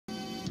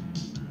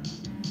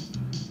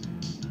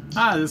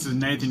Hi, this is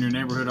Nathan, your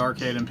neighborhood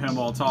arcade and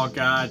pinball talk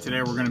guy. Today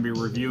we're going to be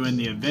reviewing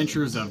The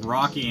Adventures of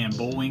Rocky and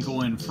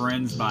Bullwinkle and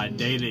Friends by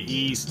Data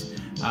East.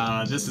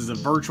 This is a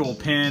virtual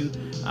pin,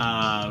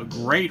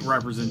 great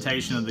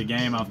representation of the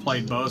game. I've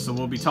played both, so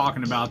we'll be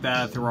talking about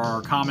that through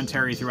our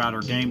commentary throughout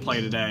our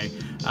gameplay today.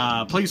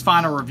 Please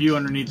find a review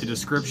underneath the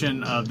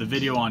description of the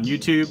video on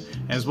YouTube,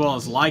 as well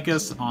as like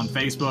us on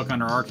Facebook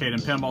under Arcade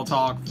and Pinball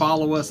Talk,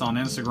 follow us on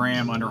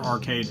Instagram under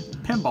Arcade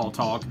Pinball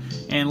Talk,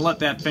 and let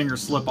that finger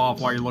slip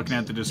off while you're looking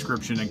at the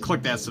description and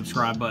click that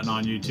subscribe button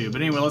on YouTube.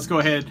 But anyway, let's go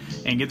ahead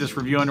and get this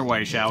review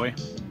underway, shall we?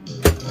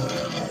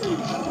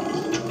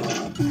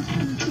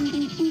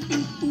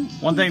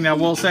 One thing that I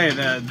will say,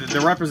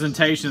 the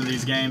representation of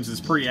these games is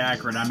pretty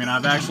accurate. I mean,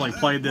 I've actually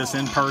played this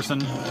in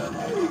person,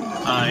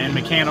 in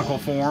mechanical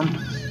form.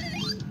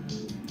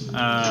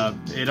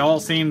 It all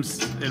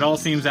seems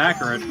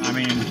accurate. I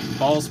mean,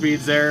 ball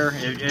speed's there.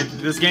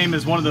 This game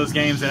is one of those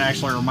games that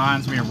actually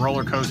reminds me of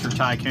Rollercoaster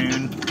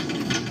Tycoon.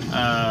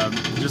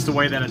 Just the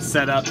way that it's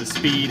set up, the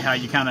speed, how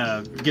you kind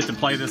of get to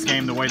play this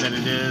game the way that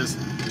it is.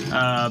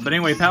 But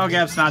anyway, power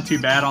gap's not too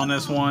bad on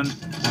this one.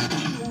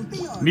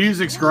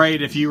 Music's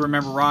great if you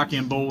remember Rocky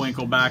and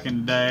Bullwinkle back in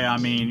the day. I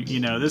mean, you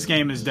know, this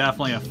game is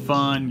definitely a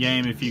fun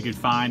game if you could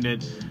find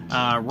it.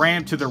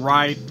 Ramp to the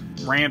right,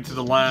 ramp to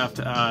the left.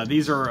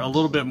 These are a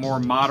little bit more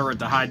moderate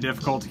to high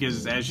difficulty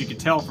because, as you can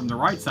tell from the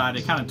right side,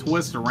 it kind of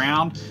twists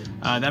around.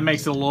 That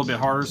makes it a little bit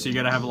harder, so you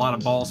got to have a lot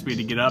of ball speed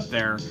to get up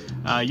there.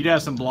 You'd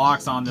have some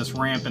blocks on this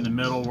ramp in the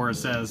middle where it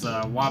says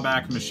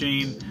Waback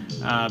Machine.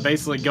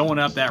 Basically going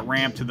up that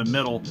ramp to the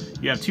middle,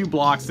 you have two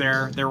blocks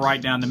there. They're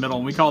right down the middle,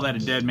 and we call that a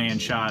dead man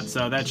shot.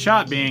 So that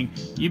shot being,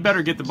 you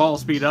better get the ball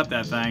speed up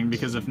that thing,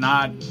 because if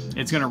not,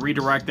 it's going to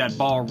redirect that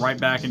ball right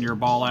back into your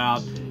ball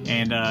out,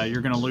 and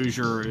you're going to lose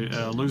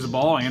a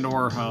ball and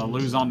or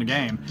lose on the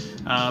game.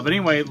 But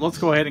anyway, let's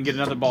go ahead and get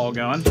another ball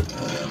going.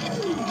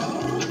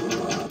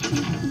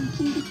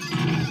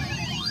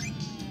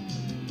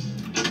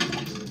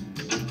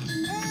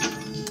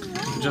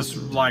 Just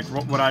like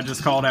what I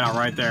just called out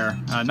right there.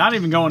 Not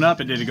even going up,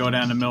 it did go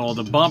down the middle.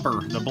 The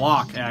bumper, the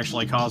block,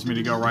 actually caused me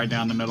to go right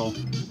down the middle.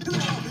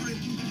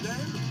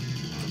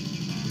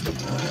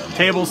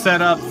 Table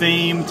setup,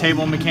 theme,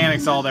 table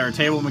mechanics, all there.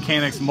 Table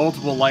mechanics,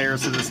 multiple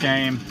layers to this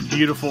game.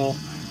 Beautiful.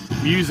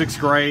 Music's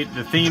great.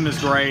 The theme is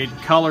great.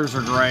 Colors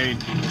are great.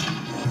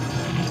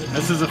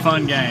 This is a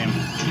fun game.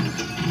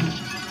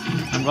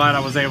 I'm glad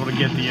I was able to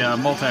get the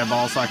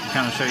multi-ball so I can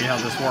kind of show you how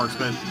this works.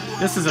 But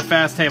this is a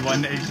fast table,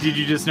 and did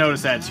you just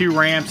notice that? Two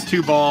ramps,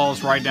 two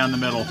balls, right down the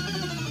middle.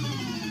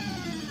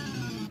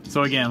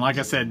 So again, like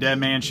I said, dead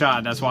man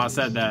shot. That's why I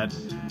said that.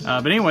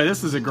 But anyway,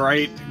 this is a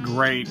great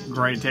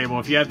table.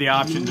 If you have the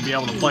option to be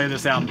able to play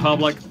this out in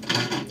public,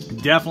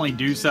 definitely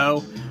do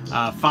so.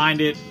 Find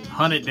it,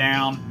 hunt it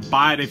down,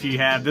 buy it if you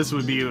have. This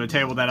would be a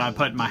table that I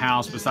put in my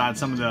house besides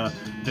some of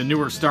the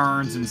newer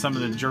Stearns and some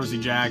of the Jersey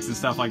Jacks and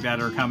stuff like that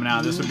are coming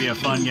out. This would be a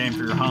fun game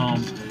for your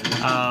home.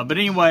 But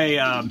anyway,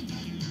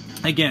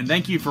 again,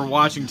 thank you for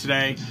watching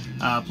today.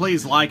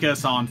 Please like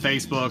us on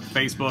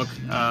Facebook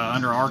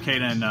under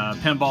Arcade and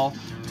Pinball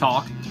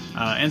Talk,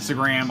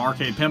 Instagram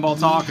Arcade Pinball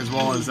Talk, as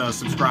well as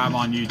subscribe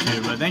on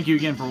YouTube. Thank you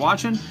again for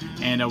watching,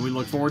 and we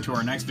look forward to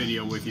our next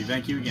video with you.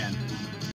 Thank you again.